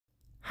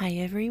Hi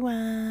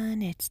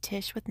everyone, it's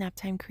Tish with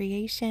Naptime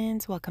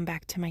Creations. Welcome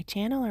back to my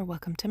channel or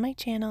welcome to my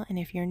channel. And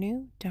if you're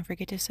new, don't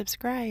forget to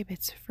subscribe.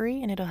 It's free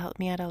and it'll help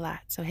me out a lot.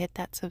 So hit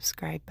that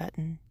subscribe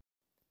button.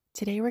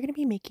 Today we're going to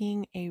be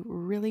making a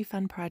really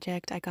fun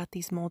project. I got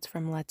these molds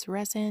from Let's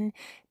Resin.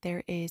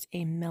 There is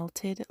a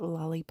melted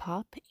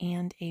lollipop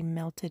and a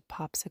melted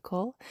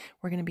popsicle.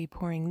 We're going to be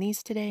pouring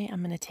these today.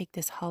 I'm going to take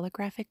this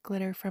holographic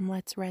glitter from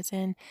Let's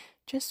Resin,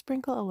 just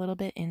sprinkle a little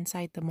bit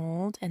inside the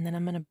mold, and then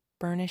I'm going to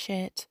burnish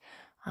it.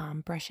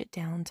 Brush it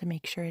down to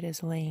make sure it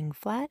is laying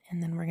flat,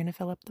 and then we're going to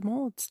fill up the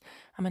molds.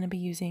 I'm going to be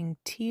using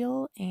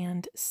teal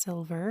and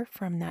silver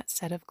from that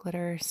set of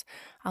glitters.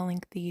 I'll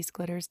link these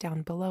glitters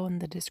down below in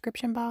the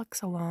description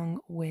box along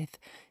with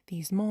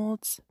these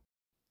molds.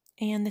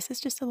 And this is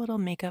just a little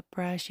makeup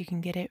brush. You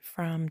can get it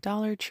from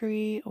Dollar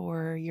Tree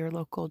or your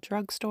local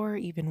drugstore,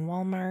 even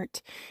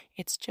Walmart.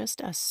 It's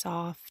just a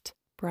soft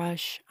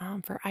brush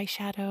for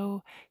eyeshadow,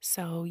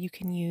 so you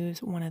can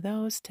use one of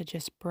those to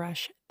just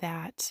brush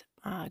that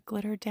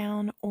glitter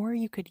down, or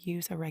you could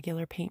use a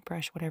regular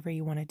paintbrush, whatever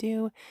you want to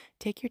do.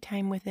 Take your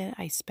time with it.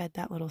 I sped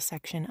that little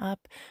section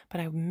up, but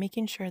I'm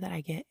making sure that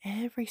I get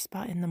every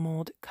spot in the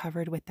mold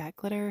covered with that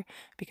glitter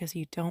because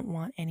you don't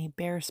want any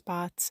bare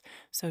spots.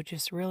 So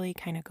just really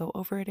kind of go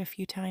over it a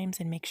few times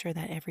and make sure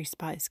that every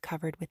spot is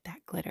covered with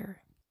that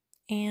glitter.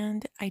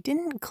 And I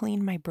didn't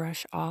clean my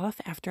brush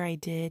off after I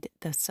did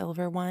the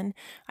silver one.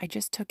 I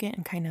just took it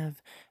and kind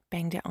of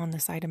banged it on the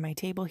side of my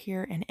table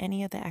here, and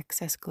any of the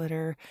excess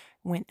glitter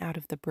went out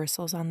of the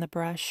bristles on the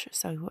brush.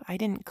 So I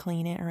didn't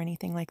clean it or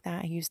anything like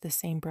that. I used the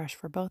same brush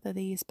for both of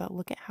these, but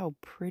look at how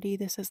pretty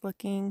this is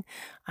looking.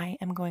 I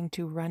am going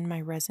to run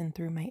my resin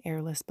through my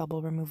Airless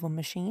bubble removal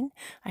machine.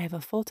 I have a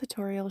full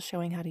tutorial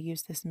showing how to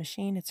use this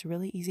machine. It's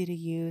really easy to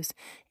use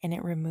and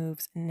it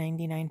removes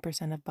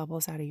 99% of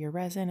bubbles out of your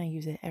resin. I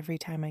use it every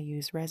time I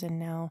use resin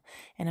now,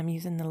 and I'm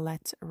using the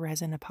Let's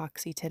Resin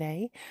Epoxy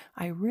today.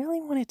 I really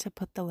wanted to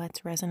put the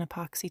Let's Resin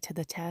Epoxy to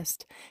the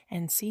test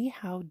and see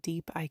how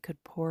deep I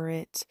could pour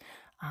it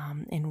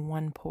in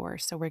one pour.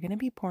 So we're going to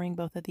be pouring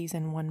both of these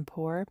in one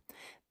pour.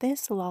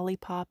 This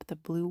lollipop, the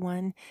blue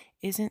one,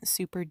 isn't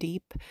super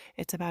deep.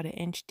 It's about 1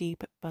 inch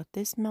deep, but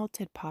this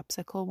melted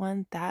popsicle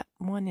one, that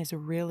one is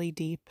really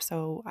deep.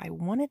 So I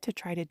wanted to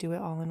try to do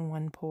it all in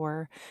one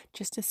pour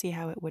just to see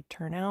how it would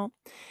turn out.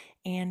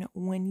 And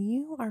when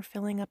you are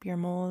filling up your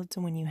molds,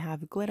 when you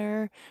have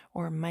glitter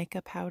or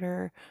mica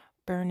powder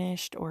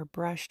burnished or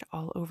brushed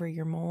all over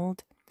your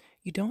mold,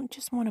 you don't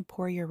just want to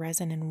pour your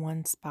resin in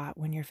one spot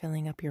when you're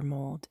filling up your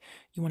mold.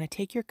 You want to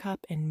take your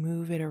cup and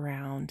move it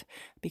around,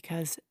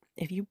 because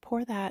if you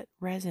pour that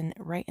resin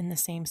right in the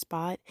same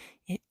spot,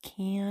 it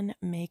can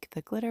make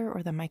the glitter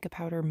or the mica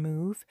powder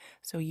move,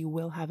 so you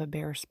will have a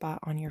bare spot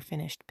on your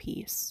finished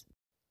piece.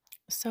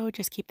 So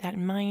just keep that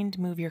in mind.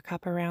 Move your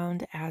cup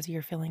around as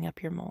you're filling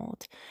up your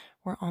mold.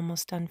 We're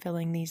almost done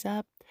filling these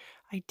up.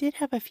 I did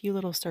have a few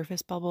little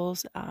surface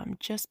bubbles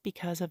just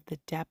because of the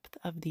depth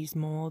of these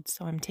molds.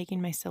 So I'm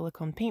taking my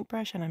silicone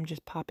paintbrush and I'm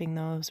just popping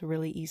those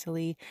really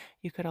easily.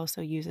 You could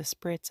also use a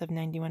spritz of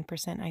 91%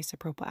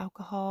 isopropyl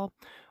alcohol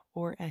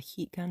or a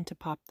heat gun to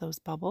pop those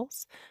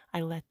bubbles.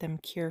 I let them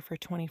cure for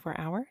 24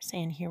 hours,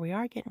 and here we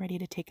are getting ready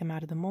to take them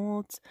out of the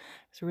molds. I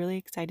was really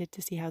excited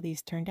to see how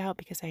these turned out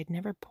because I had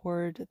never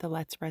poured the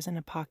Let's Resin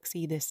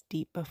Epoxy this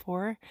deep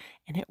before,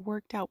 and it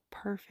worked out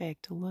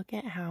perfect. Look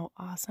at how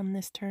awesome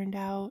this turned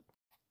out.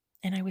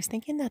 And I was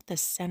thinking that the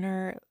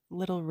center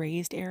little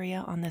raised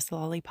area on this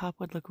lollipop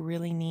would look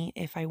really neat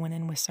if I went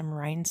in with some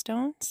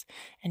rhinestones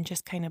and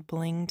just kind of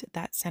blinged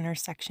that center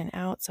section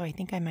out. So I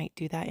think I might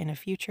do that in a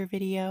future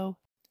video.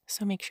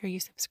 So make sure you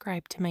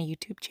subscribe to my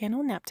YouTube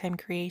channel, Naptime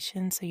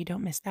Creations, so you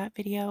don't miss that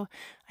video.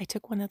 I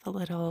took one of the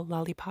little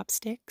lollipop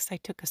sticks. I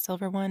took a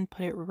silver one,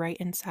 put it right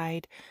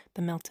inside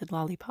the melted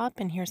lollipop,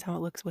 and here's how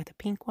it looks with a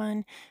pink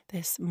one.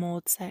 This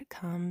mold set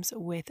comes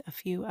with a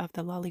few of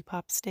the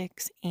lollipop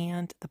sticks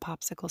and the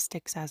popsicle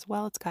sticks as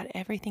well. It's got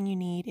everything you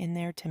need in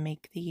there to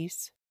make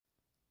these.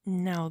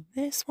 Now,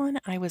 this one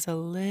I was a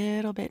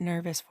little bit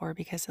nervous for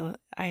because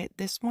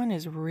this one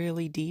is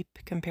really deep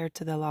compared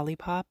to the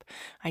lollipop.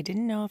 I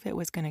didn't know if it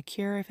was going to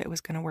cure, if it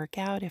was going to work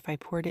out, if I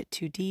poured it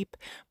too deep,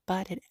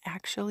 but it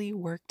actually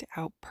worked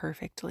out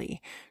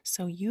perfectly.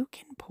 So you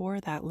can pour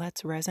that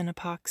Let's Resin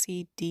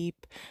Epoxy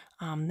deep.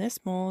 This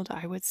mold,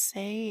 I would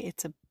say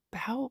it's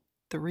about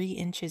 3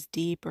 inches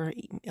deep, or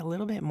a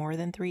little bit more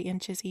than 3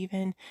 inches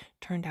even.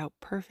 Turned out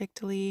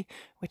perfectly,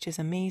 which is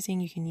amazing.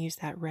 You can use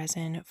that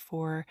resin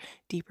for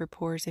deeper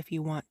pours if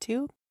you want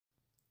to,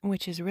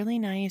 which is really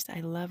nice. I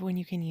love when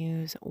you can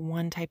use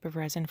one type of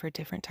resin for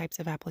different types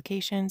of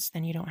applications.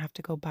 Then you don't have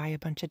to go buy a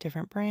bunch of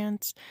different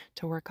brands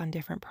to work on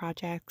different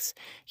projects.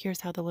 Here's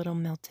how the little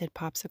melted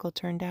popsicle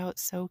turned out.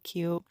 So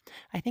cute.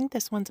 I think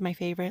this one's my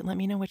favorite. Let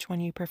me know which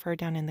one you prefer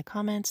down in the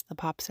comments, the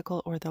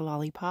popsicle or the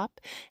lollipop.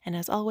 And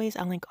as always,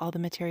 I'll link all the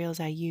materials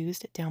I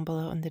used down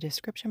below in the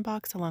description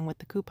box along with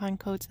the coupon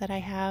codes that I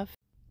have.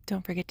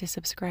 Don't forget to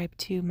subscribe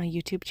to my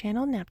YouTube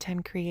channel,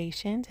 Naptime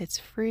Creations. It's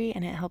free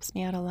and it helps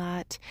me out a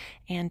lot.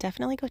 And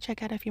definitely go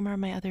check out a few more of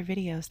my other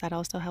videos. That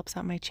also helps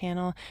out my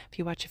channel if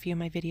you watch a few of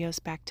my videos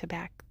back to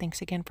back.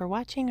 Thanks again for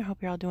watching. I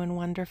hope you're all doing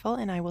wonderful,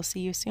 and I will see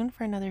you soon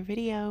for another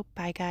video.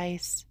 Bye,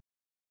 guys.